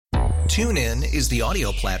TuneIn is the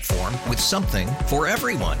audio platform with something for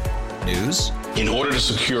everyone. News. In order to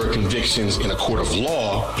secure convictions in a court of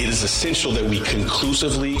law, it is essential that we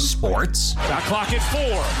conclusively. Sports. Shot clock at 4.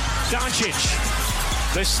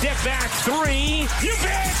 Doncic. The step back 3. You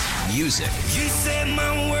bet. Music. You set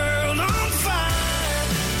my world on fire.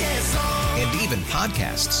 Yes, and even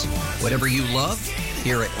podcasts. Whatever you love,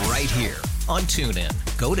 hear it right here on TuneIn.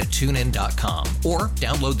 Go to TuneIn.com or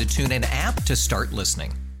download the TuneIn app to start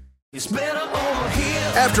listening. It's better over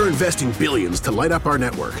here. After investing billions to light up our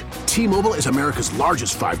network, T-Mobile is America's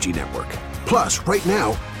largest 5G network. Plus, right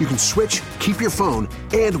now, you can switch, keep your phone,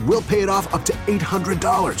 and we'll pay it off up to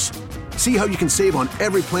 $800. See how you can save on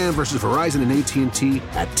every plan versus Verizon and AT&T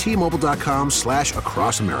at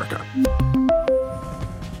T-Mobile.com/across America.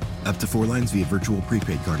 Up to 4 lines via virtual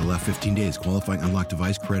prepaid card. Allow 15 days. Qualifying unlocked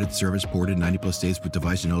device credit service ported 90-plus states with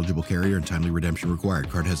device and eligible carrier and timely redemption required.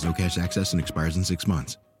 Card has no cash access and expires in 6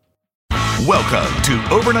 months. Welcome to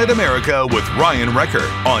Overnight America with Ryan Recker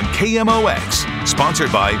on KMOX.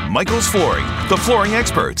 Sponsored by Michael's Flooring, the flooring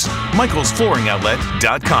experts.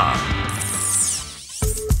 MichaelsFlooringOutlet.com.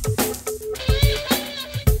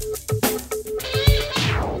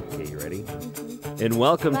 Okay, you ready? And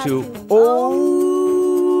welcome to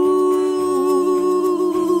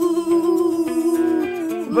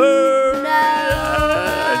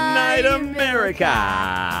Overnight America.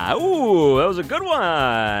 Ooh, that was a good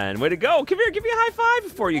one. Way to go. Come here, give me a high five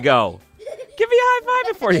before you go. Give me a high five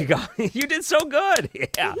before you go. You did so good.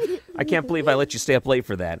 Yeah. I can't believe I let you stay up late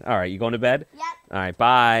for that. All right, you going to bed? Yep. All right,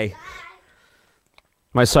 bye.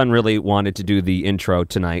 My son really wanted to do the intro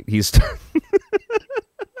tonight. He's...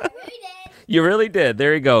 You really did.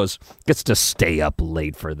 There he goes. Gets to stay up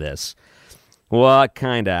late for this. What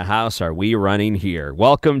kind of house are we running here?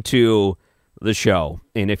 Welcome to the show.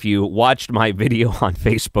 And if you watched my video on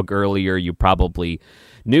Facebook earlier, you probably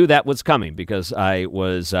knew that was coming because I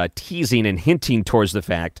was teasing and hinting towards the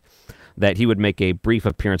fact that he would make a brief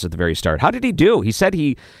appearance at the very start. How did he do? He said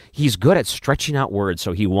he's good at stretching out words,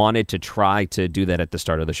 so he wanted to try to do that at the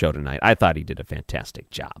start of the show tonight. I thought he did a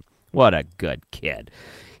fantastic job. What a good kid.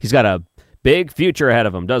 He's got a big future ahead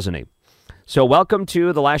of him, doesn't he? So welcome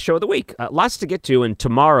to the last show of the week. Lots to get to, and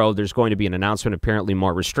tomorrow there's going to be an announcement. Apparently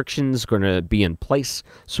more restrictions going to be in place.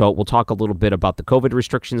 So we'll talk a little bit about the COVID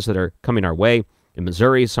restrictions that are coming our way. In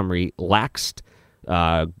Missouri, some relaxed,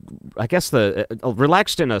 I guess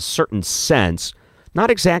relaxed in a certain sense.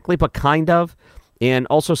 Not exactly, but kind of. And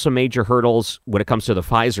also some major hurdles when it comes to the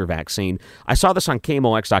Pfizer vaccine. I saw this on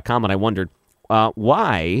KMOX.com, and I wondered,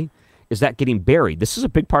 why is that getting buried? This is a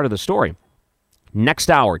big part of the story.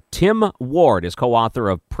 Next hour, Tim Ward is co-author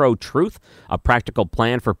of Pro-Truth, a practical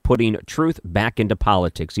plan for putting truth back into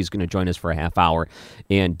politics. He's going to join us for a half hour.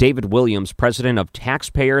 And David Williams, president of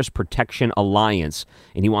Taxpayers Protection Alliance.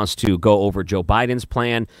 And he wants to go over Joe Biden's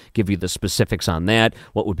plan, give you the specifics on that,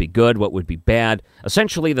 what would be good, what would be bad.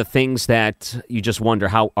 Essentially the things that you just wonder,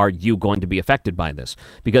 how are you going to be affected by this?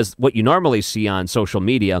 Because what you normally see on social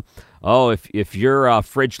media, if your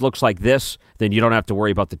fridge looks like this, then you don't have to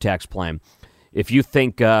worry about the tax plan. If you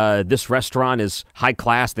think this restaurant is high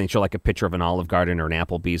class, then show like a picture of an Olive Garden or an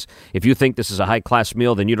Applebee's. If you think this is a high class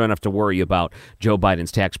meal, then you don't have to worry about Joe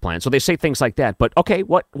Biden's tax plan. So they say things like that. But okay,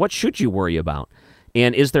 what should you worry about?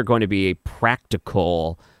 And is there going to be a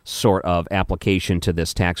practical sort of application to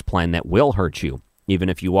this tax plan that will hurt you, even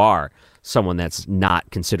if you are someone that's not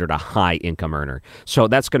considered a high income earner? So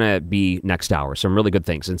that's going to be next hour. Some really good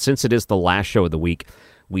things. And since it is the last show of the week,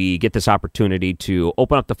 we get this opportunity to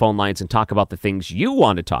open up the phone lines and talk about the things you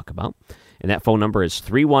want to talk about. And that phone number is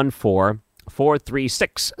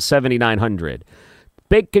 314-436-7900.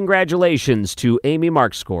 Big congratulations to Amy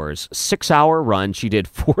Markscore's 6-hour run. She did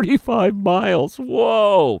 45 miles.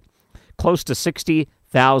 Whoa! Close to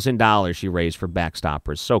 $60,000 she raised for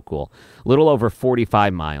Backstoppers. So cool. A little over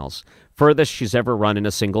 45 miles. Furthest she's ever run in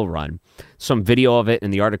a single run. Some video of it,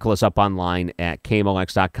 and the article is up online at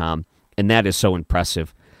KMOX.com. And that is so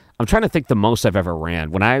impressive. I'm trying to think the most I've ever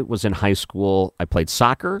ran. When I was in high school, I played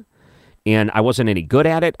soccer, and I wasn't any good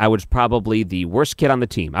at it. I was probably the worst kid on the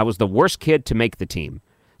team. I was the worst kid to make the team.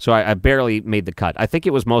 So I barely made the cut. I think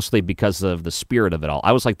it was mostly because of the spirit of it all.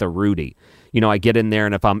 I was like the Rudy. You know, I get in there,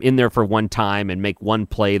 and if I'm in there for one time and make one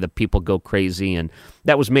play, the people go crazy, and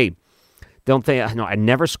that was me. I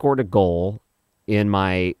never scored a goal in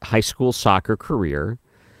my high school soccer career.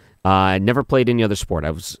 I never played any other sport.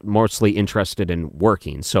 I was mostly interested in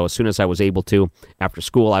working. So as soon as I was able to, after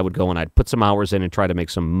school, I would go and I'd put some hours in and try to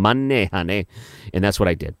make some money, honey. And that's what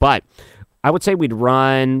I did. But I would say we'd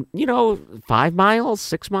run, 5 miles,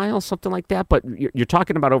 6 miles, something like that. But you're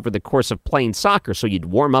talking about over the course of playing soccer. So you'd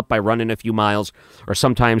warm up by running a few miles, or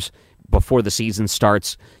sometimes before the season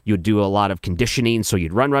starts, you'd do a lot of conditioning. So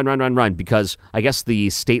you'd run, because I guess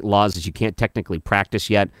the state laws is you can't technically practice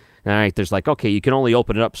yet. All right, there's like, okay, you can only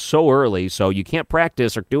open it up so early, so you can't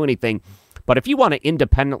practice or do anything. But if you want to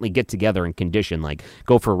independently get together and condition, like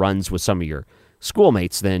go for runs with some of your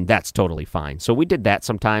schoolmates, then that's totally fine. So we did that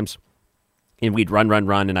sometimes, and we'd run,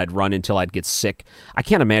 and I'd run until I'd get sick. I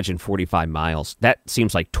can't imagine 45 miles. That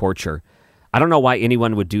seems like torture. I don't know why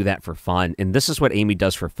anyone would do that for fun, and this is what Amy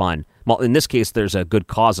does for fun. Well, in this case, there's a good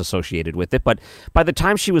cause associated with it, but by the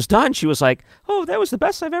time she was done, she was like, oh, that was the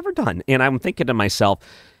best I've ever done. And I'm thinking to myself,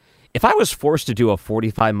 if I was forced to do a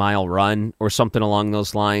 45-mile run or something along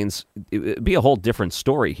those lines, it would be a whole different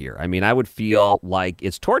story here. I mean, I would feel like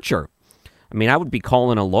it's torture. I mean, I would be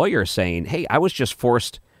calling a lawyer saying, hey, I was just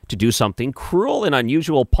forced to do something cruel and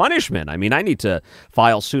unusual punishment. I mean, I need to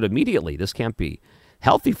file suit immediately. This can't be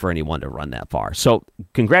healthy for anyone to run that far. So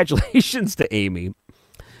congratulations to Amy.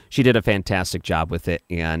 She did a fantastic job with it,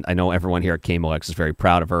 and I know everyone here at KMOX is very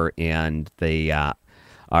proud of her, and they are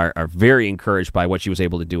very encouraged by what she was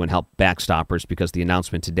able to do and help Backstoppers, because the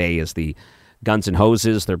announcement today is the Guns and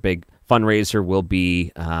Hoses, their big fundraiser, will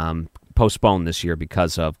be postponed this year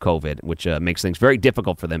because of COVID, which makes things very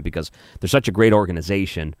difficult for them because they're such a great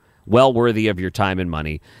organization, well worthy of your time and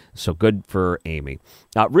money. So good for Amy.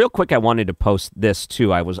 Real quick, I wanted to post this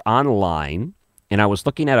too. I was online and I was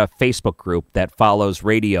looking at a Facebook group that follows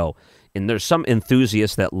radio, and there's some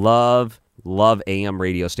enthusiasts that love AM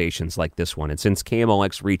radio stations like this one. And since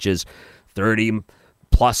KMOX reaches 30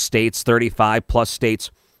 plus states, 35 plus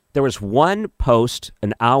states, there was one post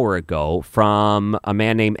an hour ago from a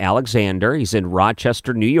man named Alexander. He's in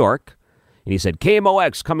Rochester, New York. And he said,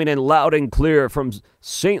 KMOX coming in loud and clear from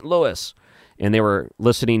St. Louis. And they were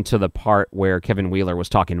listening to the part where Kevin Wheeler was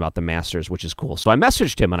talking about the Masters, which is cool. So I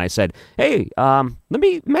messaged him and I said, hey, let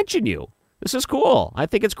me mention you. This is cool. I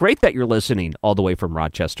think it's great that you're listening all the way from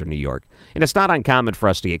Rochester, New York. And it's not uncommon for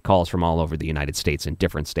us to get calls from all over the United States and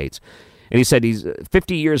different states. And he said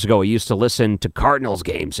 50 years ago, he used to listen to Cardinals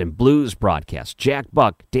games and Blues broadcasts. Jack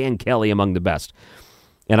Buck, Dan Kelly among the best.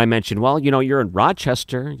 And I mentioned, well, you know, you're in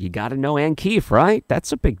Rochester. You got to know Ann Keefe, right?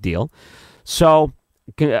 That's a big deal. So,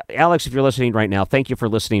 Alex, if you're listening right now, thank you for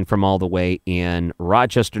listening from all the way in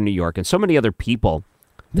Rochester, New York, and so many other people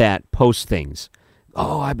that post things.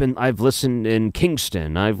 Oh, I've listened in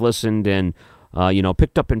Kingston. I've listened in,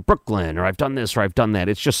 picked up in Brooklyn, or I've done this, or I've done that.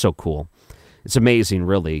 It's just so cool. It's amazing,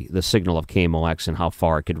 really, the signal of KMOX and how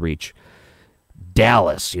far it could reach.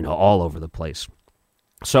 Dallas, all over the place.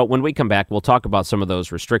 So when we come back, we'll talk about some of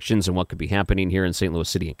those restrictions and what could be happening here in St. Louis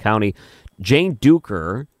City and County. Jane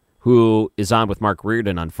Duker, who is on with Mark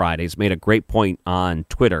Reardon on Fridays, made a great point on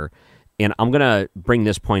Twitter. And I'm going to bring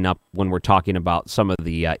this point up when we're talking about some of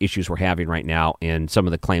the issues we're having right now and some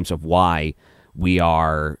of the claims of why we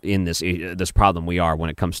are in this problem we are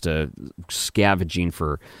when it comes to scavenging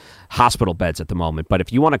for hospital beds at the moment. But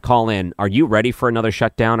if you want to call in, are you ready for another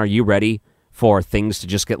shutdown? Are you ready for things to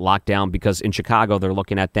just get locked down? Because in Chicago, they're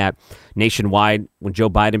looking at that nationwide when Joe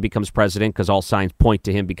Biden becomes president, because all signs point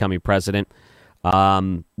to him becoming president.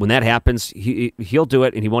 When that happens, he'll do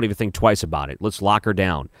it, and he won't even think twice about it. Let's lock her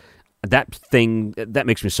down. That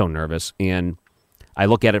makes me so nervous. And I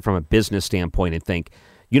look at it from a business standpoint and think,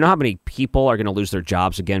 you know how many people are going to lose their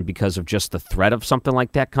jobs again because of just the threat of something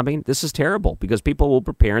like that coming? This is terrible, because people will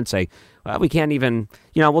prepare and say, well, we can't even,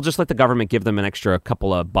 we'll just let the government give them an extra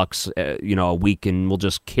couple of bucks, a week, and we'll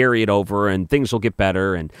just carry it over and things will get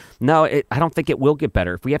better. And no, I don't think it will get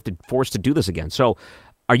better if we have to force to do this again. So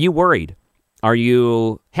are you worried? Are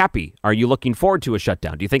you happy? Are you looking forward to a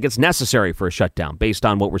shutdown? Do you think it's necessary for a shutdown based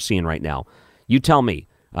on what we're seeing right now? You tell me.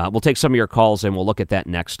 We'll take some of your calls, and we'll look at that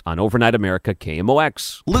next on Overnight America,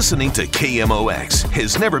 KMOX. Listening to KMOX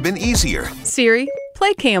has never been easier. Siri,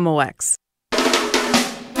 play KMOX.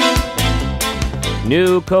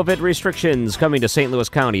 New COVID restrictions coming to St. Louis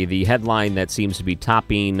County. The headline that seems to be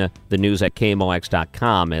topping the news at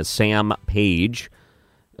KMOX.com is Sam Page.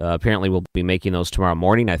 Apparently we'll be making those tomorrow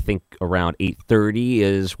morning. I think around 8:30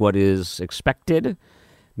 is what is expected.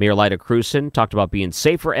 Mayor Lyda Krewson talked about being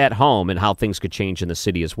safer at home and how things could change in the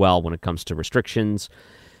city as well when it comes to restrictions.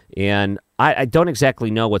 And I don't exactly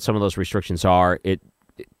know what some of those restrictions are. It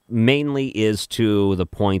mainly is to the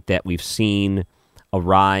point that we've seen a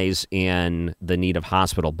rise in the need of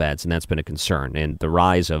hospital beds, and that's been a concern. And the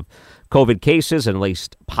rise of COVID cases, and at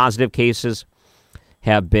least positive cases,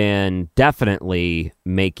 have been definitely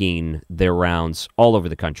making their rounds all over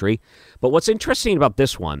the country. But what's interesting about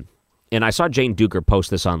this one, and I saw Jane Duker post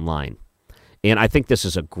this online, and I think this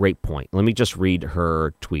is a great point. Let me just read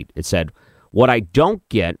her tweet. It said, what I don't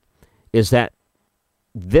get is that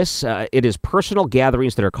it is personal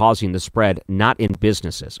gatherings that are causing the spread, not in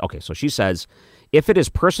businesses. Okay, so she says, if it is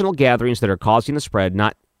personal gatherings that are causing the spread,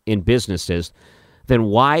 not in businesses, then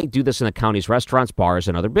why do this in the county's restaurants, bars,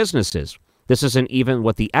 and other businesses? This isn't even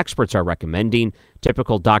what the experts are recommending.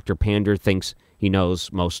 Typical Dr. Pander thinks he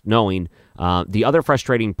knows most knowing. The other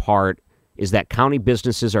frustrating part is that county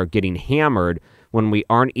businesses are getting hammered when we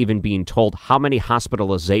aren't even being told how many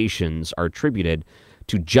hospitalizations are attributed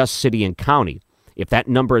to just city and county. If that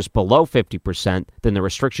number is below 50%, then the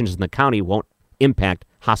restrictions in the county won't impact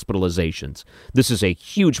hospitalizations. This is a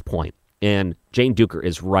huge point, and Jane Duker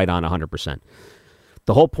is right on 100%.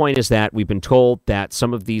 The whole point is that we've been told that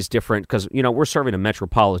some of these different, because, we're serving a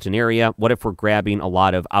metropolitan area. What if we're grabbing a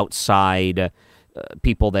lot of outside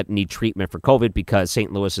people that need treatment for COVID, because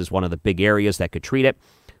St. Louis is one of the big areas that could treat it?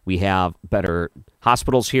 We have better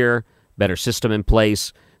hospitals here, better system in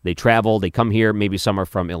place. They travel, they come here. Maybe some are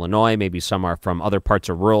from Illinois, maybe some are from other parts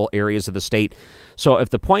of rural areas of the state. So if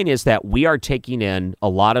the point is that we are taking in a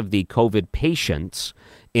lot of the COVID patients,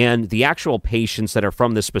 and the actual patients that are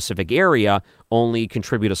from this specific area only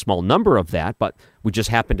contribute a small number of that, but we just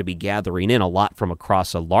happen to be gathering in a lot from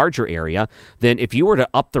across a larger area, then if you were to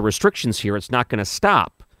up the restrictions here, it's not going to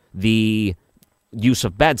stop the use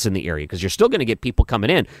of beds in the area, because you're still going to get people coming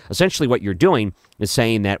in. Essentially what you're doing is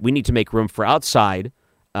saying that we need to make room for outside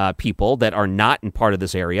people that are not in part of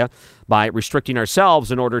this area by restricting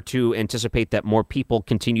ourselves in order to anticipate that more people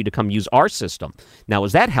continue to come use our system. Now,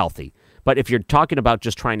 is that healthy? But if you're talking about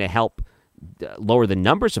just trying to help lower the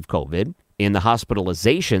numbers of COVID and the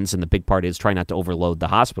hospitalizations, and the big part is trying not to overload the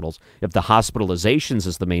hospitals, if the hospitalizations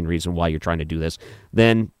is the main reason why you're trying to do this,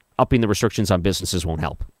 then upping the restrictions on businesses won't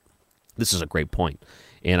help. This is a great point,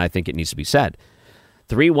 and I think it needs to be said.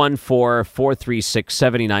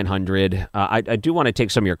 314-436-7900. I do want to take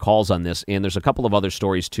some of your calls on this, and there's a couple of other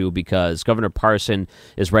stories, too, because Governor Parson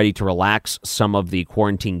is ready to relax some of the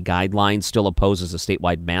quarantine guidelines, still opposes a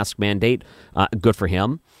statewide mask mandate. Good for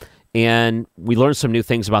him. And we learned some new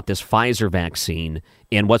things about this Pfizer vaccine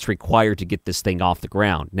and what's required to get this thing off the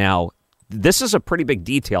ground. Now, this is a pretty big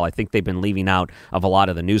detail I think they've been leaving out of a lot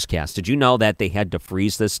of the newscasts. Did you know that they had to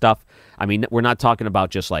freeze this stuff? I mean, we're not talking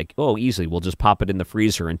about just like, easily, we'll just pop it in the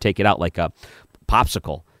freezer and take it out like a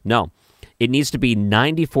popsicle. No, it needs to be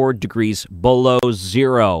 94 degrees below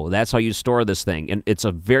zero. That's how you store this thing. And it's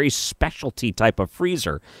a very specialty type of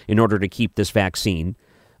freezer in order to keep this vaccine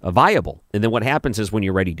viable. And then what happens is when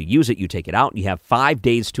you're ready to use it, you take it out and you have 5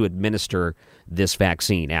 days to administer this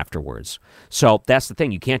vaccine afterwards. So that's the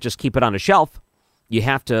thing. You can't just keep it on a shelf. You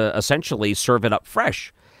have to essentially serve it up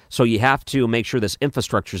fresh. So you have to make sure this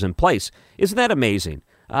infrastructure is in place. Isn't that amazing?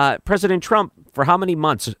 President Trump, for how many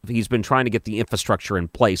months he's been trying to get the infrastructure in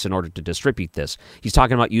place in order to distribute this? He's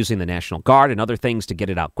talking about using the National Guard and other things to get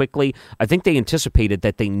it out quickly. I think they anticipated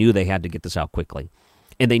that they knew they had to get this out quickly.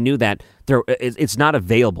 And they knew that it's not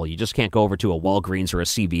available. You just can't go over to a Walgreens or a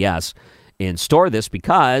CVS and store this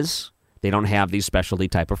because they don't have these specialty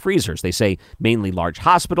type of freezers. They say mainly large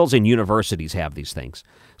hospitals and universities have these things.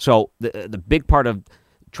 So the big part of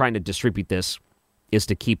trying to distribute this is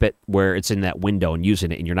to keep it where it's in that window and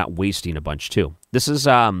using it, and you're not wasting a bunch too. This is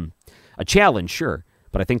a challenge, sure,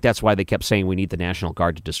 but I think that's why they kept saying we need the National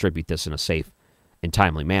Guard to distribute this in a safe and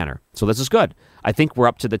timely manner. So this is good. I think we're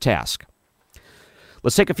up to the task.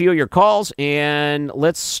 Let's take a few of your calls, and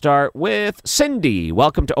let's start with Cindy.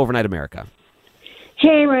 Welcome to Overnight America.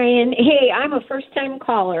 Hey, Ryan. Hey, I'm a first-time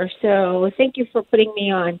caller, so thank you for putting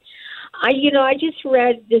me on. I just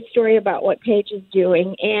read this story about what Paige is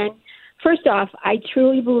doing, and first off, I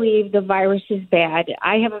truly believe the virus is bad.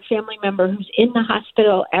 I have a family member who's in the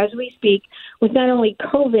hospital as we speak with not only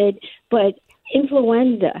COVID, but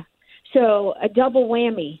influenza, so a double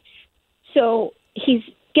whammy. So he's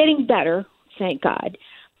getting better, thank God,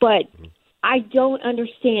 but I don't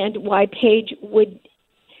understand why Paige would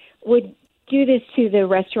do this to the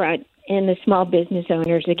restaurant and the small business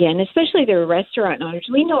owners again, especially the restaurant owners.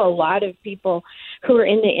 We know a lot of people who are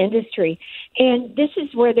in the industry, and this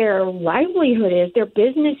is where their livelihood is, their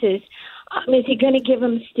businesses. Is he going to give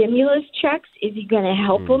them stimulus checks? Is he going to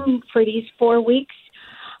help them for these 4 weeks?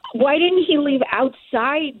 Why didn't he leave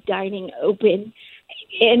outside dining open?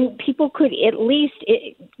 And people could at least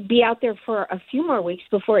be out there for a few more weeks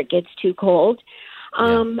before it gets too cold.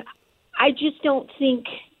 I just don't think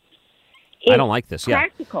it's I don't like this.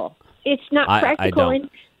 practical. It's not practical. I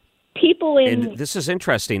don't. people in... And this is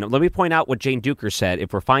interesting. Let me point out what Jane Duker said.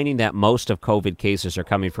 If we're finding that most of COVID cases are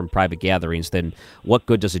coming from private gatherings, then what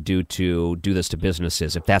good does it do to do this to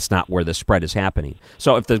businesses if that's not where the spread is happening?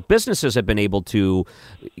 So if the businesses have been able to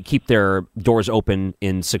keep their doors open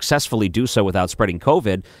and successfully do so without spreading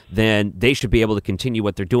COVID, then they should be able to continue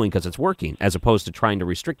what they're doing because it's working, as opposed to trying to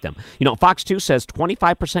restrict them. Fox 2 says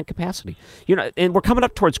 25% capacity. And we're coming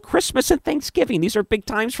up towards Christmas and Thanksgiving. These are big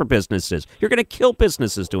times for businesses. You're going to kill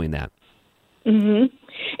businesses doing that. Mm-hmm.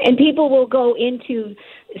 And people will go into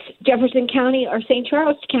Jefferson County or St.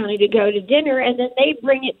 Charles County to go to dinner, and then they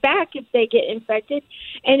bring it back if they get infected,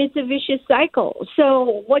 and it's a vicious cycle.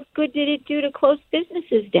 So what good did it do to close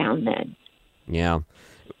businesses down then? Yeah,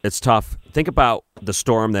 it's tough. Think about the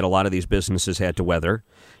storm that a lot of these businesses had to weather.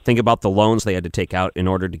 Think about the loans they had to take out in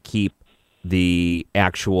order to keep the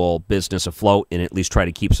actual business afloat and at least try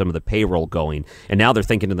to keep some of the payroll going. And now they're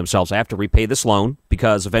thinking to themselves, I have to repay this loan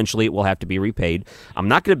because eventually it will have to be repaid. I'm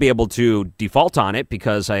not going to be able to default on it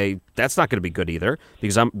because that's not going to be good either,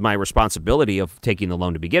 because I'm my responsibility of taking the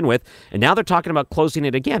loan to begin with. And now they're talking about closing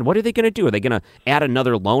it again. What are they going to do? Are they going to add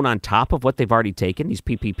another loan on top of what they've already taken, these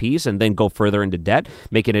PPPs, and then go further into debt,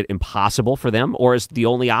 making it impossible for them? Or is the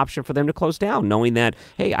only option for them to close down, knowing that,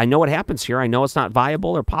 hey, I know what happens here. I know it's not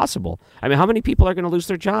viable or possible. I mean, how many people are going to lose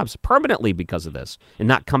their jobs permanently because of this and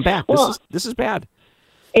not come back? Well, this is bad.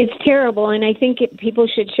 It's terrible, and I think people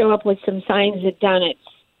should show up with some signs down at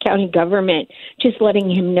county government, just letting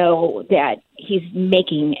him know that he's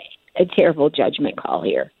making a terrible judgment call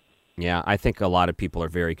here. Yeah, I think a lot of people are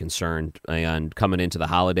very concerned, and coming into the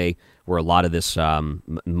holiday where a lot of this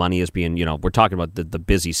money is being, we're talking about the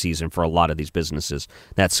busy season for a lot of these businesses.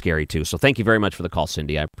 That's scary too. So thank you very much for the call,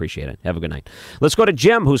 Cindy. I appreciate it. Have a good night. Let's go to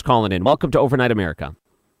Jim, who's calling in. Welcome to Overnight America.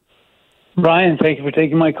 Brian, thank you for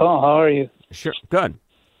taking my call. How are you? Sure. Good.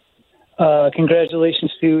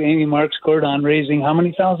 Congratulations to Amy Markscourt on raising how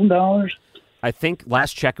many $1,000? I think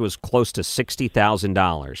last check it was close to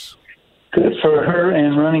 $60,000. Good for her,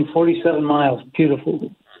 and running 47 miles.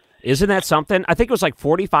 Beautiful. Isn't that something? I think it was like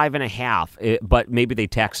 45 and a half, but maybe they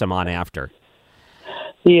tax them on after.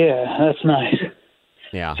 Yeah, that's nice.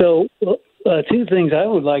 Yeah. So two things I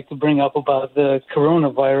would like to bring up about the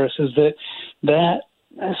coronavirus is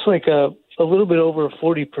that's like a little bit over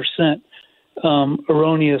 40%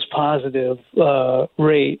 erroneous positive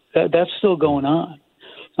rate. That's still going on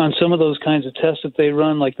some of those kinds of tests that they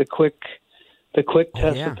run, like the quick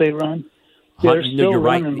tests that they run. They're still you're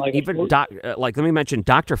running right. Even let me mention,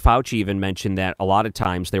 Dr. Fauci even mentioned that a lot of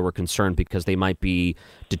times they were concerned because they might be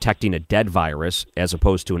detecting a dead virus as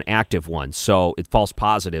opposed to an active one. So false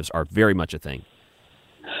positives are very much a thing.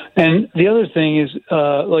 And the other thing is,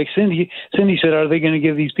 like Cindy said, are they going to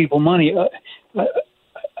give these people money?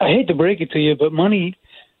 I hate to break it to you, but money,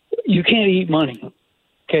 you can't eat money.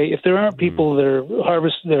 Okay, if there aren't people that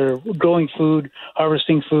are growing food,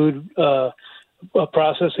 harvesting food,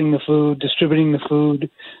 processing the food, distributing the food,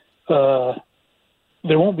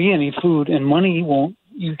 there won't be any food, and money won't.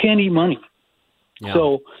 You can't eat money. Yeah.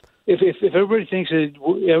 So if everybody thinks that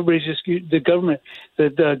everybody's just the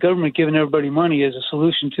government giving everybody money is a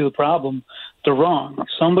solution to the problem, they're wrong.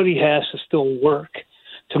 Somebody has to still work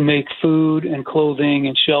to make food and clothing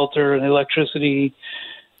and shelter and electricity,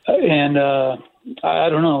 and I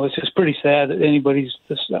don't know. It's just pretty sad that anybody's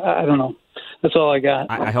just. I don't know. That's all I got.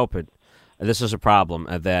 I hope it. This is a problem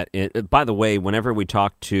by the way, whenever we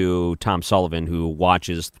talk to Tom Sullivan, who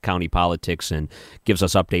watches county politics and gives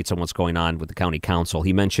us updates on what's going on with the county council,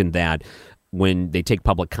 he mentioned that when they take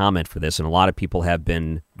public comment for this, and a lot of people have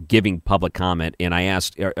been giving public comment, and I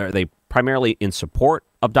asked, are they primarily in support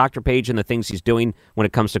of Dr. Page and the things he's doing when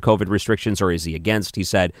it comes to COVID restrictions, or is he against? He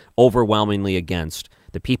said overwhelmingly against.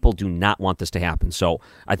 The people do not want this to happen. So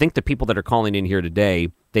I think the people that are calling in here today,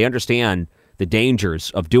 they understand the dangers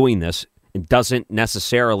of doing this. It doesn't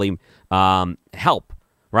necessarily help,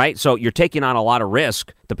 right? So you're taking on a lot of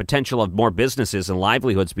risk, the potential of more businesses and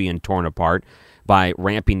livelihoods being torn apart by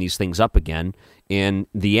ramping these things up again. In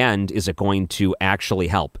the end, is it going to actually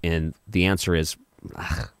help? And the answer is,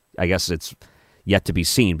 I guess it's yet to be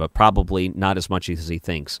seen, but probably not as much as he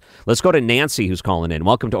thinks. Let's go to Nancy, who's calling in.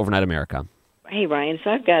 Welcome to Overnight America. Hey, Ryan.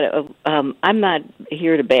 So I've got I'm not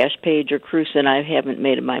here to bash Page or Cruson. I haven't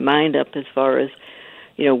made my mind up as far as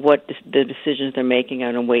what the decisions they're making.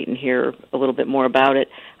 I'm going to wait and hear a little bit more about it.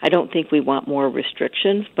 I don't think we want more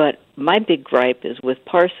restrictions, but my big gripe is with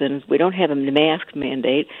Parsons. We don't have a mask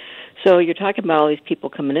mandate. So you're talking about all these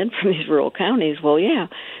people coming in from these rural counties. Well, yeah.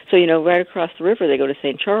 So, right across the river, they go to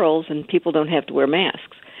St. Charles, and people don't have to wear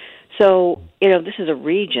masks. So, this is a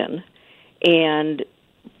region, and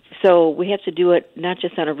so we have to do it not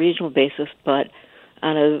just on a regional basis, but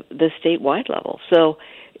on the statewide level. So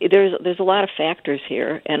there's a lot of factors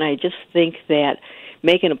here, and I just think that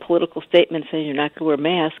making a political statement saying you're not going to wear a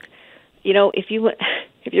mask, if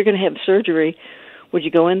you're going to have surgery, would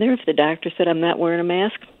you go in there if the doctor said I'm not wearing a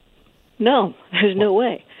mask? No, there's no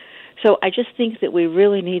way. So I just think that we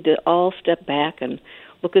really need to all step back and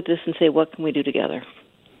look at this and say, what can we do together?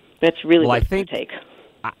 That's really what it's going to take.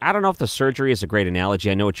 I don't know if the surgery is a great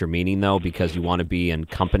analogy. I know what you're meaning, though, because you want to be in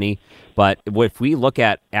company. But if we look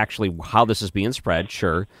at actually how this is being spread,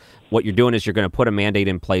 sure, what you're doing is you're going to put a mandate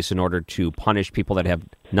in place in order to punish people that have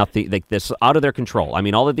nothing, like this, out of their control. I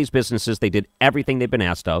mean, all of these businesses, they did everything they've been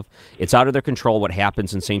asked of. It's out of their control what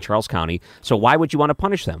happens in St. Charles County. So why would you want to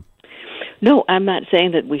punish them? No, I'm not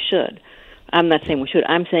saying that we should. I'm not saying we should.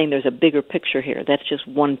 I'm saying there's a bigger picture here. That's just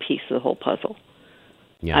one piece of the whole puzzle.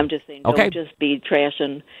 Yeah. I'm just saying don't just be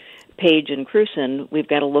trashing Page and Cruson. We've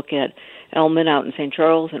got to look at Elman out in St.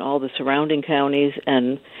 Charles and all the surrounding counties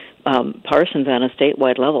and Parsons on a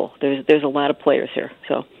statewide level. There's a lot of players here.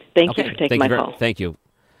 So thank you for taking my call. Thank you.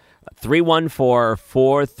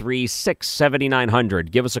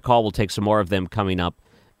 314-436-7900. Give us a call. We'll take some more of them coming up.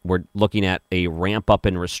 We're looking at a ramp-up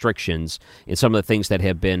in restrictions. In some of the things that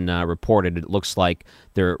have been reported, it looks like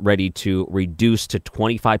they're ready to reduce to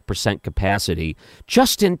 25% capacity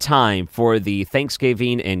just in time for the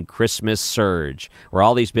Thanksgiving and Christmas surge, where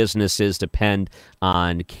all these businesses depend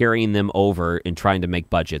on carrying them over and trying to make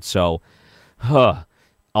budgets. So,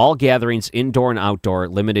 all gatherings, indoor and outdoor,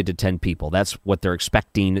 limited to 10 people. That's what they're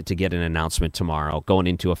expecting to get an announcement tomorrow, going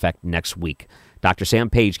into effect next week. Dr. Sam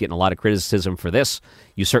Page getting a lot of criticism for this.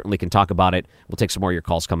 You certainly can talk about it. We'll take some more of your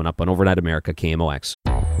calls coming up on Overnight America, KMOX.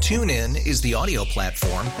 TuneIn is the audio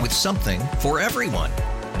platform with something for everyone.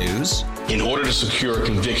 News. In order to secure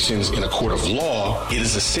convictions in a court of law, it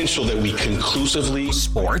is essential that we conclusively.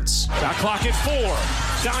 Sports. Shot clock at 4.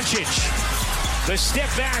 Doncic. The step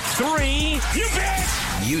back 3. You bet.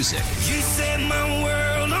 Music. You set my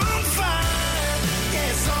world on fire.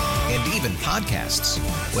 Yes, and even podcasts.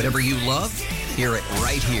 Whatever you love, hear it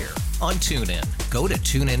right here on TuneIn. Go to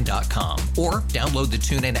TuneIn.com or download the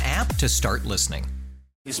TuneIn app to start listening.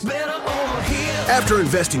 It's better over here. After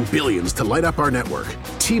investing billions to light up our network,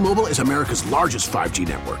 T-Mobile is America's largest 5G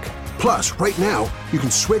network. Plus, right now, you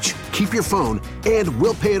can switch, keep your phone, and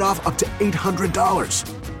we'll pay it off up to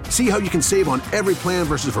 $800. See how you can save on every plan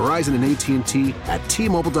versus Verizon and AT&T at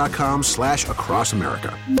T-Mobile.com/across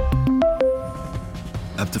America.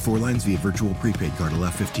 Up to 4 lines via virtual prepaid card.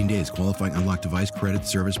 Allow 15 days. Qualifying unlocked device credit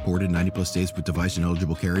service ported 90-plus days with device and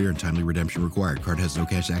eligible carrier and timely redemption required. Card has no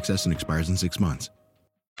cash access and expires in 6 months.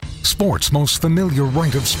 Sports' most familiar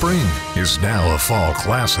rite of spring is now a fall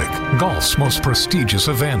classic. Golf's most prestigious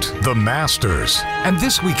event, the Masters. And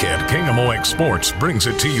this weekend, KMOX Sports brings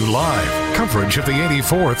it to you live. Coverage of the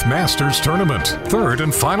 84th Masters Tournament. Third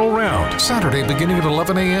and final round. Saturday beginning at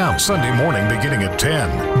 11 a.m. Sunday morning beginning at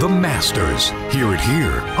 10. The Masters. Hear it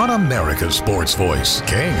here on America's Sports Voice,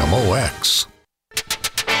 KMOX.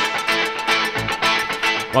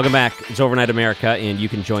 Welcome back. It's Overnight America, and you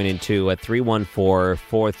can join in too at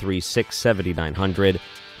 314-436-7900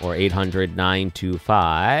 or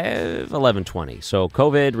 800-925-1120. So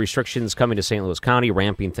COVID restrictions coming to St. Louis County,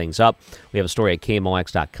 ramping things up. We have a story at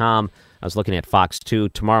KMOX.com. I was looking at Fox 2.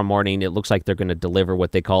 Tomorrow morning, it looks like they're going to deliver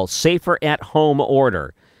what they call Safer at Home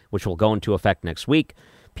order, which will go into effect next week.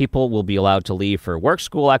 People will be allowed to leave for work,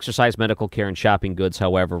 school, exercise, medical care, and shopping goods.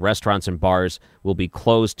 However, restaurants and bars will be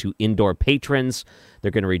closed to indoor patrons.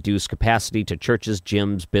 They're going to reduce capacity to churches,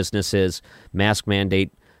 gyms, businesses, mask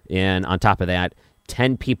mandate, and on top of that,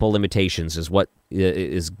 10 people limitations is what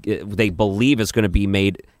they believe is going to be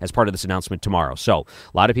made as part of this announcement tomorrow. So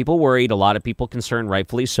a lot of people worried, a lot of people concerned,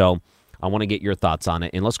 rightfully so. I want to get your thoughts on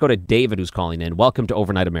it. And let's go to David, who's calling in. Welcome to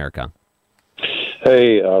Overnight America.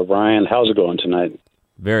 Hey, Ryan. How's it going tonight?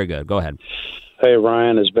 Very good. Go ahead. Hey,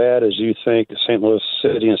 Ryan, as bad as you think St. Louis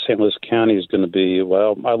City and St. Louis County is going to be,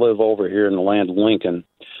 well, I live over here in the land of Lincoln,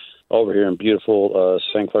 over here in beautiful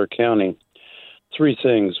St. Clair County. 3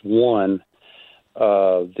 things. One,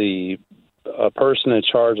 the person in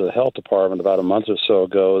charge of the health department about a month or so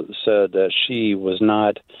ago said that she was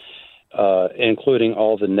not including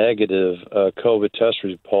all the negative COVID test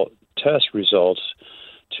results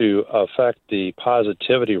to affect the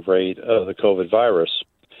positivity rate of the COVID virus.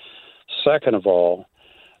 Second of all,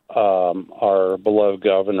 our beloved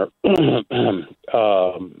governor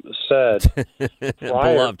said prior,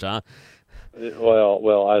 beloved, huh?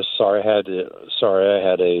 Well, I'm sorry. I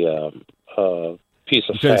had a piece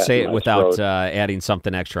of. You couldn't fat say in it my without throat. adding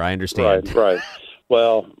something extra. I understand. Right.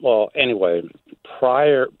 Well. Anyway,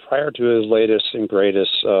 prior to his latest and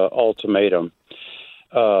greatest ultimatum,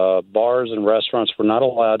 bars and restaurants were not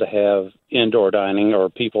allowed to have indoor dining or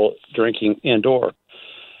people drinking indoor.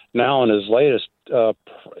 Now, in his latest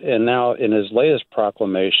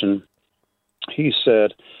proclamation, he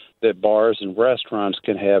said that bars and restaurants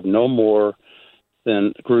can have no more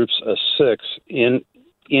than groups of 6 in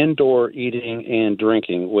indoor eating and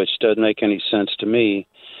drinking, which doesn't make any sense to me.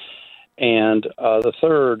 And the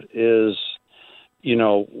third is,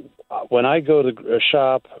 when I go to a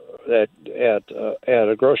shop at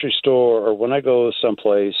a grocery store or when I go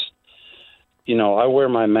someplace, I wear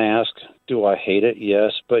my mask. Do I hate it?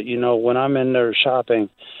 Yes. But, when I'm in there shopping,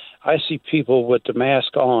 I see people with the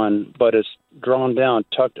mask on, but it's drawn down,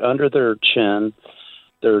 tucked under their chin.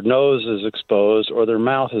 Their nose is exposed or their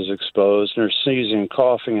mouth is exposed, and they're sneezing,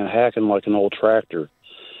 coughing, and hacking like an old tractor.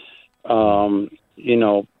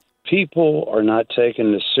 People are not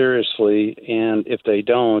taking this seriously, and if they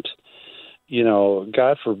don't,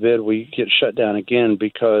 God forbid we get shut down again,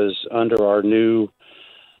 because under our new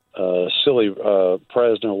silly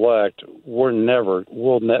president-elect, we'll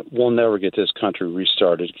never get this country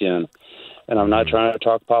restarted again. And I'm not trying to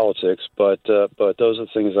talk politics, but those are the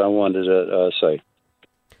things I wanted to say.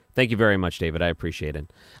 Thank you very much, David. I appreciate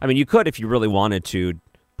it. I mean, you could, if you really wanted to,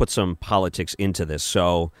 put some politics into this.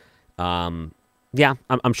 So, yeah,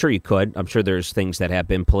 I'm sure you could. I'm sure there's things that have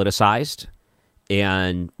been politicized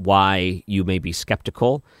and why you may be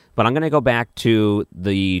skeptical. But I'm going to go back to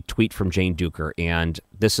the tweet from Jane Duker, and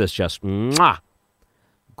this is just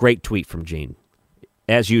great tweet from Jane.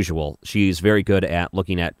 As usual, she's very good at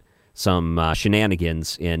looking at some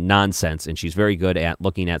shenanigans and nonsense, and she's very good at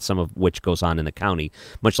looking at some of which goes on in the county,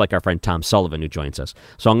 much like our friend Tom Sullivan, who joins us.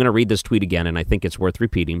 So I'm going to read this tweet again, and I think it's worth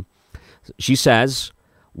repeating. She says,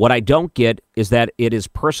 "What I don't get is that it is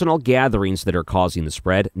personal gatherings that are causing the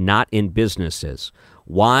spread, not in businesses.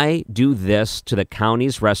 Why do this to the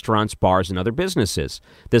county's restaurants, bars, and other businesses?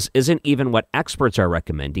 This isn't even what experts are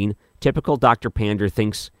recommending. Typical Dr. Pander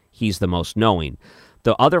thinks he's the most knowing."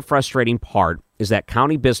 The other frustrating part is that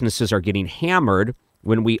county businesses are getting hammered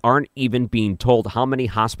when we aren't even being told how many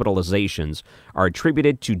hospitalizations are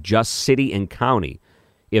attributed to just city and county.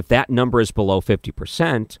 If that number is below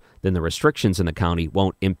 50%, then the restrictions in the county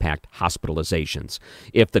won't impact hospitalizations.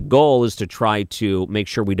 If the goal is to try to make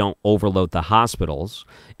sure we don't overload the hospitals,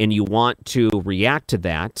 and you want to react to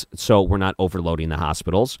that so we're not overloading the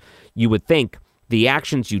hospitals, you would think the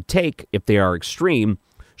actions you take, if they are extreme,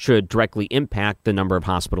 should directly impact the number of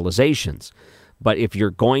hospitalizations. But if you're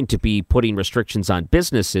going to be putting restrictions on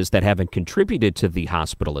businesses that haven't contributed to the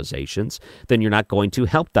hospitalizations, then you're not going to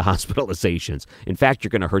help the hospitalizations. In fact, you're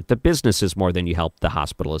going to hurt the businesses more than you help the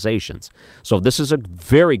hospitalizations. So this is a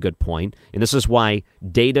very good point, and this is why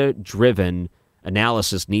data-driven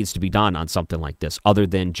analysis needs to be done on something like this, other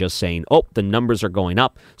than just saying, oh, the numbers are going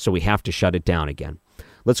up, so we have to shut it down again.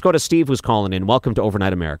 Let's go to Steve, who's calling in. Welcome to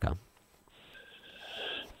Overnight America.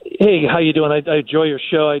 Hey, how you doing? I enjoy your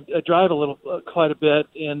show. I drive quite a bit,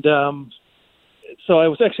 and so I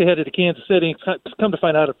was actually headed to Kansas City. Come to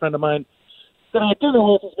find out, a friend of mine said my dinner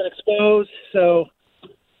hole has been exposed. So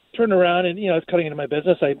turned around, and I was cutting into my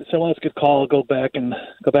business. I said, "Well, that's a good call. I'll go back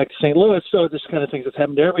to St. Louis." So this kind of things that's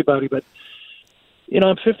happened to everybody. But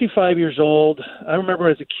I'm 55 years old. I remember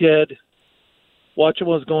as a kid watching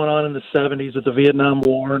what was going on in the 70s with the Vietnam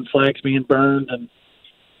War and flags being burned and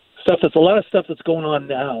a lot of stuff that's going on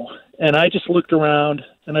now. And I just looked around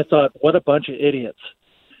and I thought, what a bunch of idiots.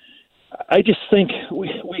 I just think we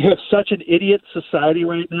have such an idiot society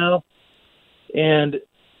right now. And,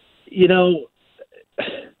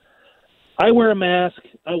 I wear a mask.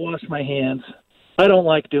 I wash my hands. I don't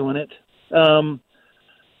like doing it.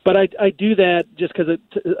 But I do that just because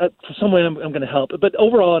for some way I'm going to help. But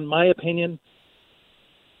overall, in my opinion,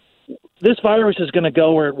 this virus is going to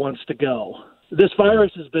go where it wants to go. This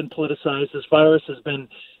virus has been politicized. This virus has been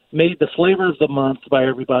made the flavor of the month by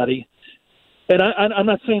everybody. And I'm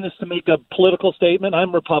not saying this to make a political statement.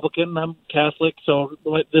 I'm Republican. I'm Catholic, so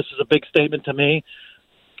this is a big statement to me.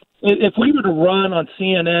 If we were to run on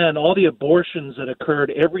CNN all the abortions that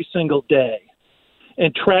occurred every single day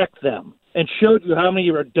and track them and showed you how many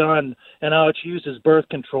are done and how it's used as birth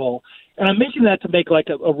control, and I'm making that to make like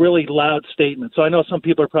a really loud statement, so I know some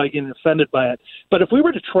people are probably getting offended by it. But if we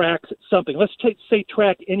were to track something, let's say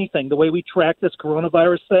track anything, the way we track this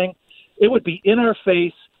coronavirus thing, it would be in our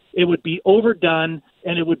face, it would be overdone,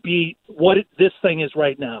 and it would be what this thing is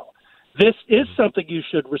right now. This is something you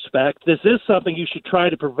should respect. This is something you should try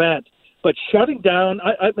to prevent. But shutting down,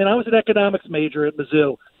 I was an economics major at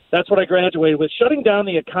Mizzou. That's what I graduated with. Shutting down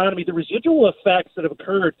the economy, the residual effects that have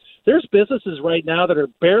occurred, there's businesses right now that are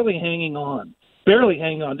barely hanging on.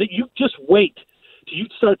 That you just wait. you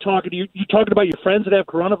start talking, you talking about your friends that have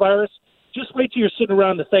coronavirus. Just wait till you're sitting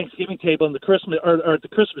around the Thanksgiving table and the Christmas or the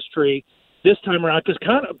Christmas tree this time around, because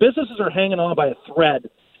businesses are hanging on by a thread.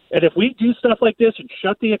 And if we do stuff like this and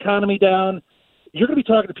shut the economy down, you're going to be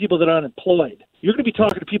talking to people that are unemployed. You're going to be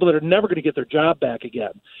talking to people that are never going to get their job back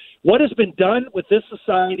again. What has been done with this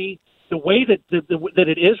society, the way that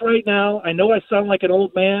it is right now, I know I sound like an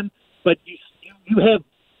old man, but you have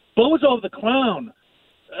Bozo the Clown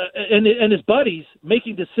and his buddies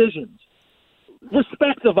making decisions.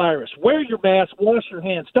 Respect the virus. Wear your mask. Wash your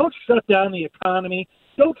hands. Don't shut down the economy.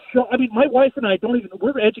 My wife and I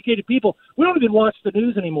we're educated people. We don't even watch the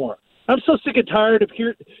news anymore. I'm so sick and tired of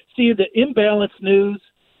seeing the imbalanced news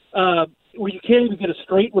where you can't even get a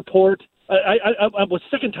straight report. I was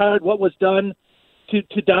sick and tired of what was done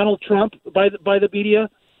to Donald Trump by the media.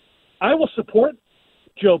 I will support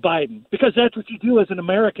Joe Biden because that's what you do as an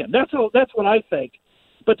American. That's what I think.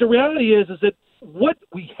 But the reality is that what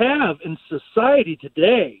we have in society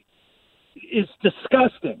today is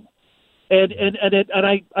disgusting. And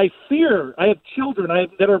I fear. I have children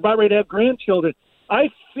that are about ready to have grandchildren. I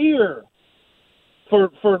fear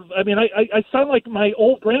for. I sound like my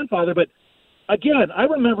old grandfather, but again, I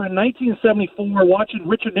remember in 1974 watching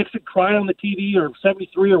Richard Nixon cry on the TV, or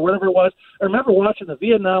 73 or whatever it was. I remember watching the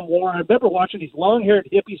Vietnam War. I remember watching these long-haired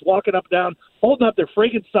hippies walking up and down, holding up their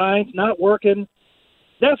friggin' signs, not working.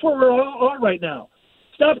 That's where we're all are right now.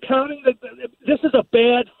 Stop counting. This is a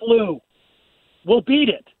bad flu. We'll beat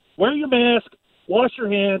it. Wear your mask. Wash your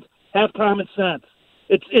hands. Have common sense.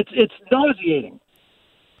 It's nauseating.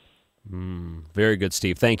 Very good,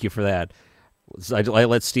 Steve. Thank you for that. I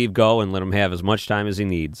let Steve go and let him have as much time as he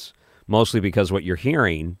needs, mostly because what you're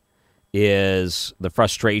hearing is the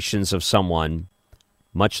frustrations of someone,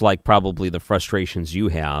 much like probably the frustrations you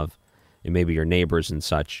have, and maybe your neighbors and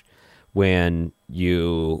such, when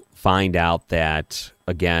you find out that,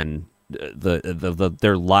 again,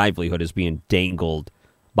 their livelihood is being dangled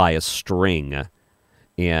by a string,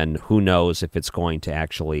 and who knows if it's going to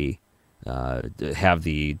actually have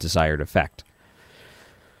the desired effect.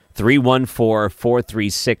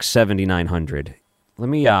 314-436-7900. Let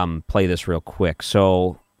me play this real quick.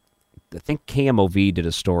 So I think KMOV did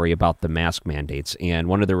a story about the mask mandates, and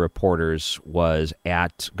one of the reporters was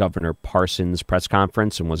at Governor Parsons' press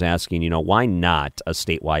conference and was asking, why not a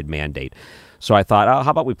statewide mandate? So I thought,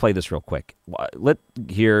 how about we play this real quick? Let's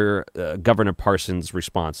hear Governor Parsons'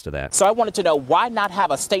 response to that. So I wanted to know, why not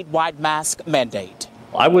have a statewide mask mandate?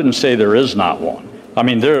 I wouldn't say there is not one. I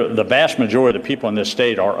mean, the vast majority of the people in this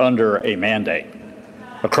state are under a mandate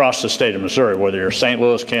across the state of Missouri, whether you're St.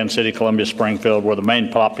 Louis, Kansas City, Columbia, Springfield, where the main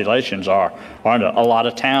populations are a lot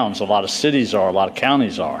of towns, a lot of cities are, a lot of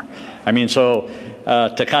counties are. I mean, so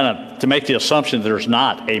to make the assumption that there's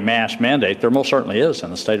not a mask mandate, there most certainly is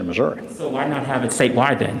in the state of Missouri. So why not have it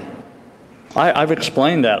statewide then? I've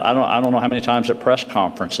explained that. I don't know how many times at press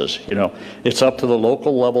conferences. It's up to the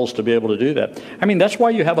local levels to be able to do that. I mean, that's why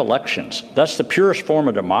you have elections. That's the purest form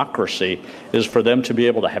of democracy, is for them to be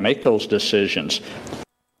able to make those decisions.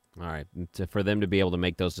 All right, for them to be able to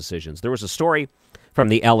make those decisions. There was a story from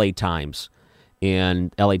the L.A. Times,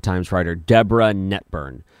 and L.A. Times writer Deborah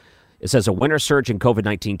Netburn. It says, a winter surge in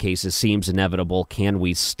COVID-19 cases seems inevitable. Can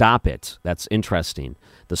we stop it? That's interesting.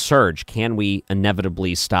 The surge, can we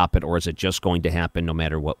inevitably stop it, or is it just going to happen no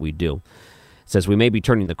matter what we do? It says, we may be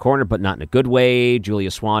turning the corner, but not in a good way. Julia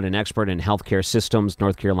Swan, an expert in healthcare systems,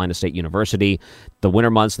 North Carolina State University. The winter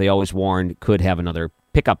months, they always warned, could have another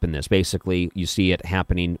pickup in this. Basically, you see it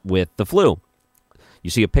happening with the flu. You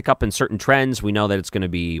see a pickup in certain trends. We know that it's going to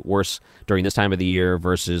be worse during this time of the year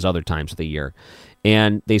versus other times of the year.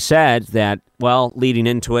 And they said that, well, leading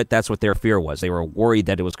into it, that's what their fear was. They were worried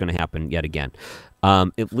that it was going to happen yet again.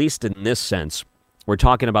 At least in this sense, we're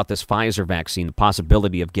talking about this Pfizer vaccine, the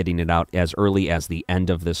possibility of getting it out as early as the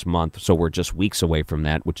end of this month. So we're just weeks away from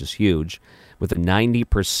that, which is huge. With a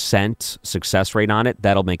 90% success rate on it,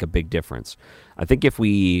 that'll make a big difference. I think if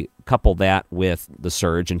we couple that with the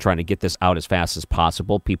surge and trying to get this out as fast as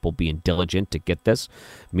possible, people being diligent to get this,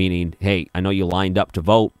 meaning, hey, I know you lined up to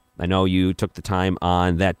vote. I know you took the time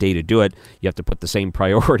on that day to do it. You have to put the same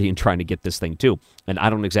priority in trying to get this thing too. And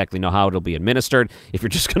I don't exactly know how it'll be administered. If you're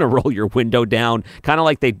just going to roll your window down, kind of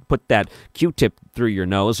like they put that Q-tip through your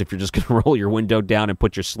nose, if you're just going to roll your window down and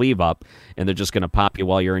put your sleeve up and they're just going to pop you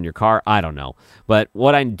while you're in your car, I don't know. But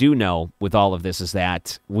what I do know with all of this is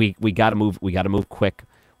that we got to move. We got to move quick.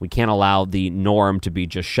 We can't allow the norm to be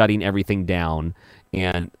just shutting everything down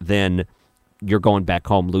and then you're going back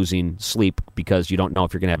home losing sleep because you don't know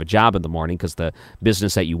if you're going to have a job in the morning because the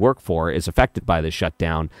business that you work for is affected by this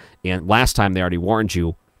shutdown. And last time they already warned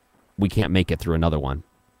you, we can't make it through another one.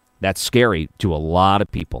 That's scary to a lot of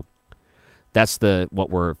people. That's what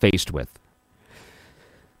we're faced with.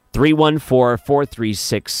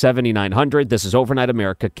 314-436-7900. This is Overnight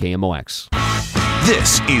America, KMOX.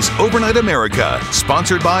 This is Overnight America,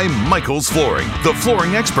 sponsored by Michael's Flooring, the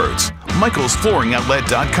flooring experts.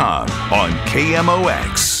 MichaelsFlooringoutlet.com on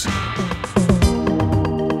KMOX.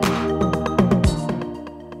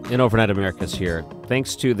 And Overnight America's here.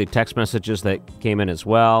 Thanks to the text messages that came in as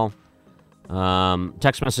well.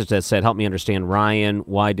 Text message that said, help me understand, Ryan,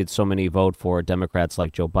 why did so many vote for Democrats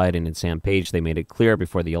like Joe Biden and Sam Page? They made it clear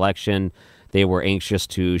before the election they were anxious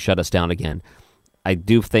to shut us down again. I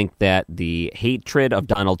do think that the hatred of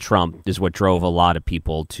Donald Trump is what drove a lot of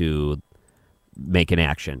people to make an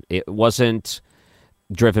action. It wasn't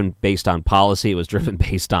driven based on policy. It was driven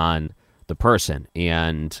based on the person.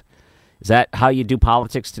 And is that how you do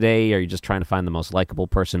politics today? Are you just trying to find the most likable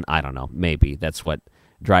person? I don't know. Maybe that's what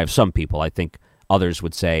drives some people. I think others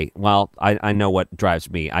would say, well, I know what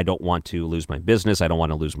drives me. I don't want to lose my business. I don't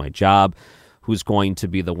want to lose my job. Who's going to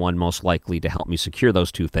be the one most likely to help me secure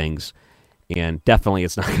those two things? And definitely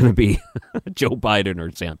it's not going to be Joe Biden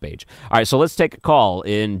or Sam Page. All right, so let's take a call.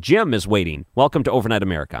 And Jim is waiting. Welcome to Overnight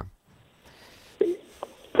America.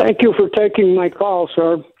 Thank you for taking my call,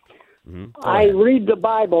 sir. I read the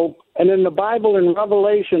Bible, and in the Bible in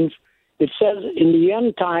Revelations, it says in the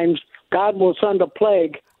end times, God will send a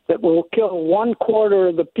plague that will kill 1/4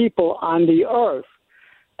 of the people on the earth.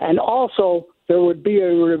 And also, there would be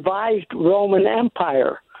a revised Roman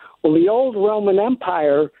Empire. Well, the old Roman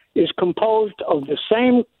Empire is composed of the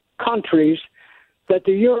same countries that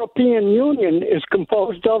the European Union is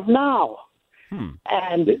composed of now.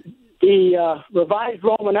 And the revised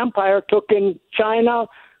Roman Empire took in China,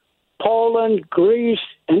 Poland, Greece,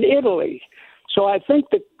 and Italy. So I think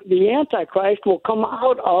that the Antichrist will come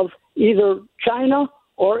out of either China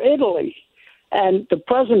or Italy. And the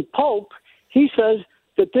present Pope, he says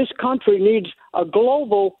that this country needs a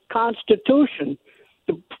global constitution.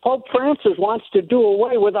 The Pope Francis wants to do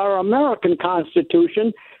away with our American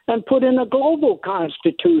Constitution and put in a global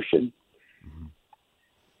constitution.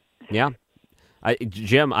 Yeah.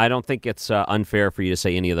 Jim, I don't think it's unfair for you to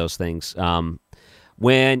say any of those things.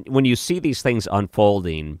 When you see these things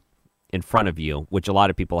unfolding in front of you, which a lot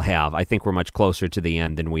of people have, I think we're much closer to the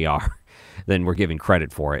end than we're giving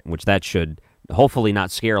credit for it, which that should hopefully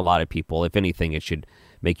not scare a lot of people. If anything, it should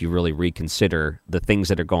make you really reconsider the things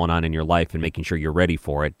that are going on in your life and making sure you're ready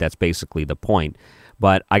for it. That's basically the point.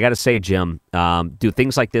 But I got to say, Jim, do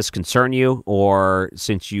things like this concern you, or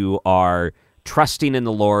since you are trusting in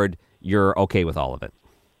the Lord, you're okay with all of it?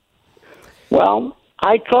 Well,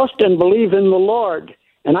 I trust and believe in the Lord,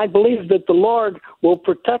 and I believe that the Lord will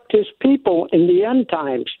protect his people in the end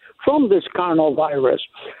times from this carnal virus.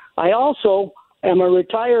 I also am a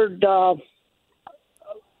retired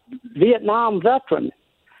Vietnam veteran,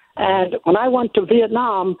 and when I went to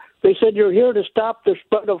Vietnam, they said, you're here to stop the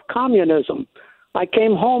spread of communism. I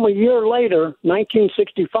came home a year later,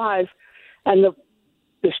 1965, and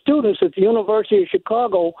the students at the University of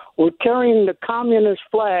Chicago were carrying the communist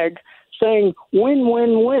flag saying, win,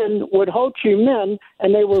 win, win with Ho Chi Minh,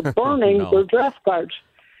 and they were burning their draft cards.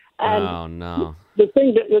 And the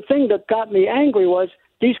thing that got me angry was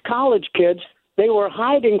these college kids, they were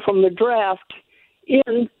hiding from the draft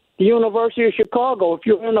in the University of Chicago. If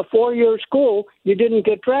you're in a 4-year school, you didn't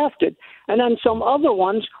get drafted. And then some other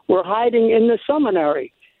ones were hiding in the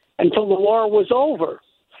seminary until the war was over.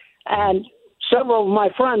 And several of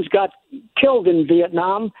my friends got killed in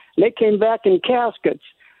Vietnam. They came back in caskets.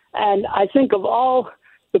 And I think of all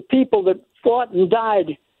the people that fought and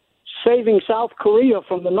died saving South Korea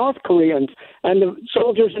from the North Koreans and the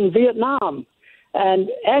soldiers in Vietnam. And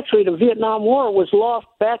actually, the Vietnam War was lost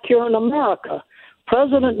back here in America.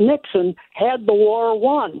 President Nixon had the war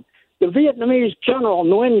won. The Vietnamese general,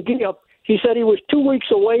 Nguyen Giap, he said he was 2 weeks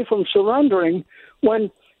away from surrendering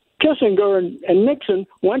when Kissinger and Nixon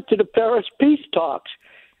went to the Paris peace talks.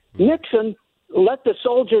 Nixon let the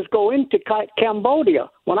soldiers go into Cambodia.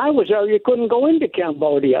 When I was there, you couldn't go into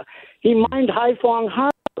Cambodia. He mined Haiphong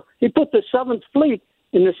Harbor. He put the 7th Fleet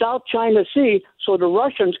in the South China Sea so the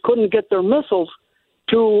Russians couldn't get their missiles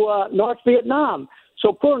to North Vietnam.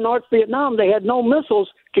 So poor North Vietnam, they had no missiles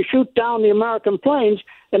to shoot down the American planes,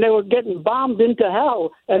 and they were getting bombed into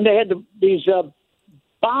hell. And they had these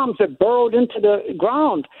bombs that burrowed into the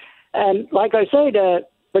ground. And like I say,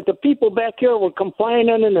 but the people back here were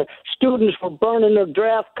complaining, and the students were burning their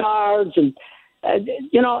draft cards. And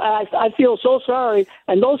I feel so sorry.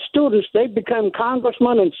 And those students, they become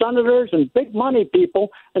congressmen and senators and big money people,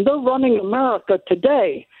 and they're running America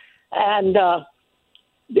today. And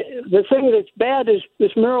the thing that's bad is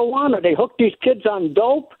this marijuana. They hook these kids on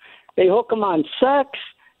dope, They hook them on sex.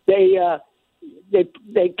 They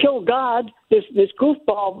kill God. This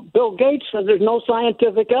goofball Bill Gates says there's no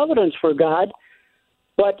scientific evidence for God.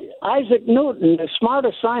 But Isaac Newton, the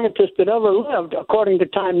smartest scientist that ever lived, according to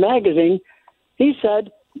Time magazine, he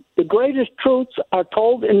said the greatest truths are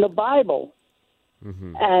told in the Bible.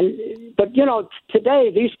 But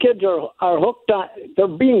today these kids are hooked on. They're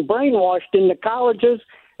being brainwashed in the colleges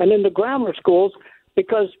and in the grammar schools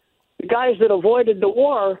because the guys that avoided the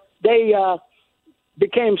war, they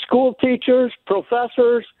became school teachers,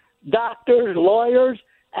 professors, doctors, lawyers,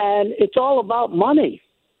 and it's all about money.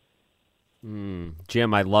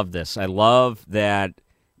 Jim, I love this. I love that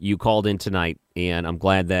you called in tonight, and I'm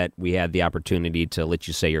glad that we had the opportunity to let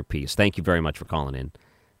you say your piece. Thank you very much for calling in.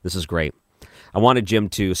 This is great. I wanted Jim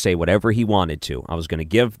to say whatever he wanted to. I was going to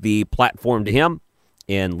give the platform to him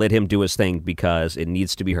and let him do his thing because it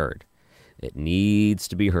needs to be heard. It needs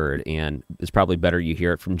to be heard, and it's probably better you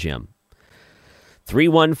hear it from Jim.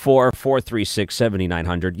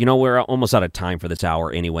 314-436-7900. We're almost out of time for this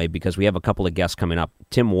hour anyway because we have a couple of guests coming up.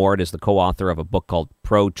 Tim Ward is the co-author of a book called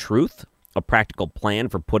Pro-Truth, a practical plan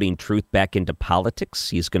for putting truth back into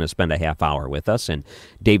politics. He's going to spend a half hour with us. And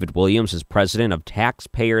David Williams is president of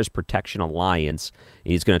Taxpayers Protection Alliance.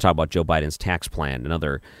 He's going to talk about Joe Biden's tax plan,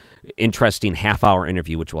 another interesting half-hour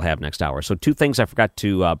interview, which we'll have next hour. So two things I forgot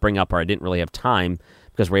to bring up, or I didn't really have time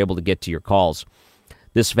because we're able to get to your calls.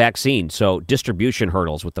 This vaccine, so distribution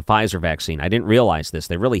hurdles with the Pfizer vaccine. I didn't realize this.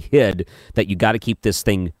 They really hid that you got to keep this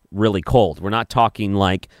thing really cold. We're not talking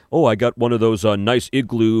like, oh, I got one of those nice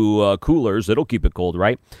igloo coolers that'll keep it cold,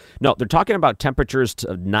 right? No, they're talking about temperatures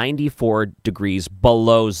of 94 degrees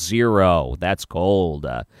below zero. That's cold.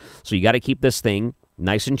 So you got to keep this thing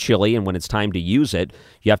nice and chilly, and when it's time to use it,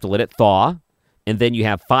 you have to let it thaw, and then you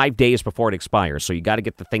have 5 days before it expires. So you got to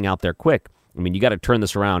get the thing out there quick. I mean, you got to turn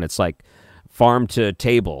this around. It's like farm to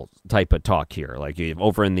table type of talk here. Like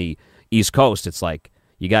over in the East Coast, it's like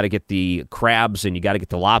you got to get the crabs and you got to get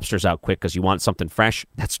the lobsters out quick because you want something fresh.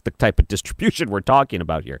 That's the type of distribution we're talking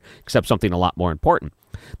about here, except something a lot more important.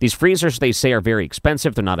 These freezers, they say, are very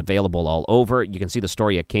expensive. They're not available all over. You can see the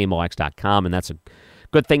story at KMOX.com, and that's a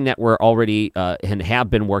good thing that we're already and have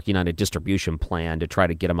been working on a distribution plan to try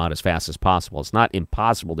to get them out as fast as possible. It's not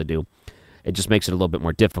impossible to do. It just makes it a little bit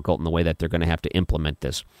more difficult in the way that they're going to have to implement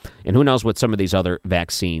this. And who knows what some of these other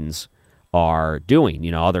vaccines are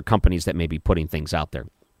doing, other companies that may be putting things out there.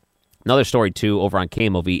 Another story, too, over on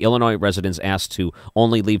KMOV. Illinois residents asked to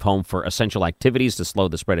only leave home for essential activities to slow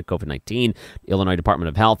the spread of COVID-19. Illinois Department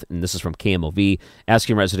of Health, and this is from KMOV,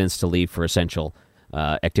 asking residents to leave for essential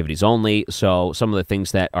activities only. So some of the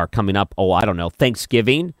things that are coming up,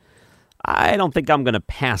 Thanksgiving. I don't think I'm going to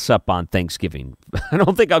pass up on Thanksgiving. I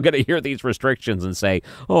don't think I'm going to hear these restrictions and say,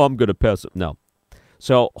 I'm going to pass up. No.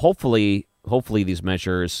 So hopefully these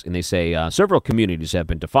measures, and they say several communities have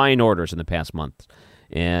been defying orders in the past month.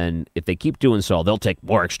 And if they keep doing so, they'll take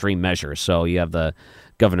more extreme measures. So you have the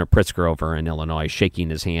Governor Pritzker over in Illinois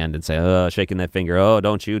shaking his hand and shaking that finger,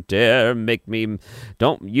 don't you dare make me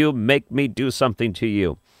do something to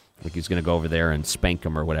you. Like he's going to go over there and spank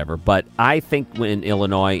him or whatever. But I think in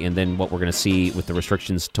Illinois, and then what we're going to see with the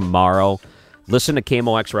restrictions tomorrow, listen to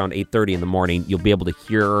KMOX around 8:30 in the morning. You'll be able to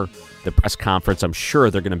hear the press conference. I'm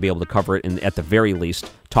sure they're going to be able to cover it and at the very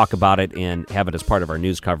least talk about it and have it as part of our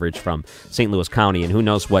news coverage from St. Louis County. And who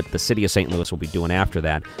knows what the city of St. Louis will be doing after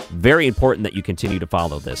that. Very important that you continue to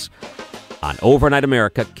follow this on Overnight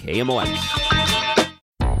America, KMOX.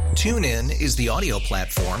 TuneIn is the audio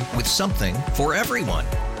platform with something for everyone.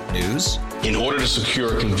 News. In order to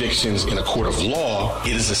secure convictions in a court of law,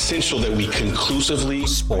 it is essential that we conclusively.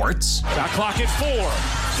 Sports. Got clock at 4.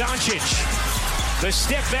 Doncic. The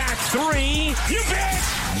step back 3. You bet.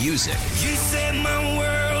 Music. You set my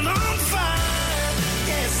world on fire.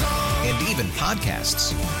 Yes, and even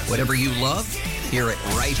podcasts. Whatever you love, hear it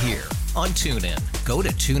right here on TuneIn. Go to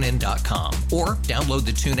TuneIn.com or download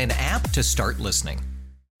the TuneIn app to start listening.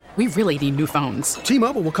 We really need new phones.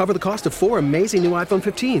 T-Mobile will cover the cost of 4 amazing new iPhone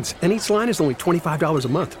 15s, and each line is only $25 a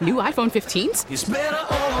month. New iPhone 15s? It's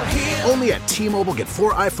better over here. Only at T-Mobile, get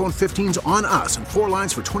 4 iPhone 15s on us and 4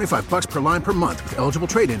 lines for $25 per line per month with eligible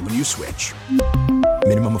trade-in when you switch.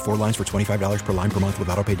 Minimum of 4 lines for $25 per line per month with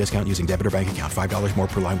autopay discount using debit or bank account. $5 more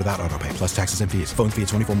per line without autopay, plus taxes and fees. Phone fee at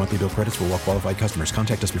 24 monthly bill credits for well-qualified customers.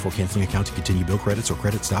 Contact us before canceling account to continue bill credits or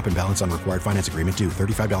credit stop and balance on required finance agreement due.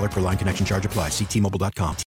 $35 per line connection charge applies. See T-Mobile.com.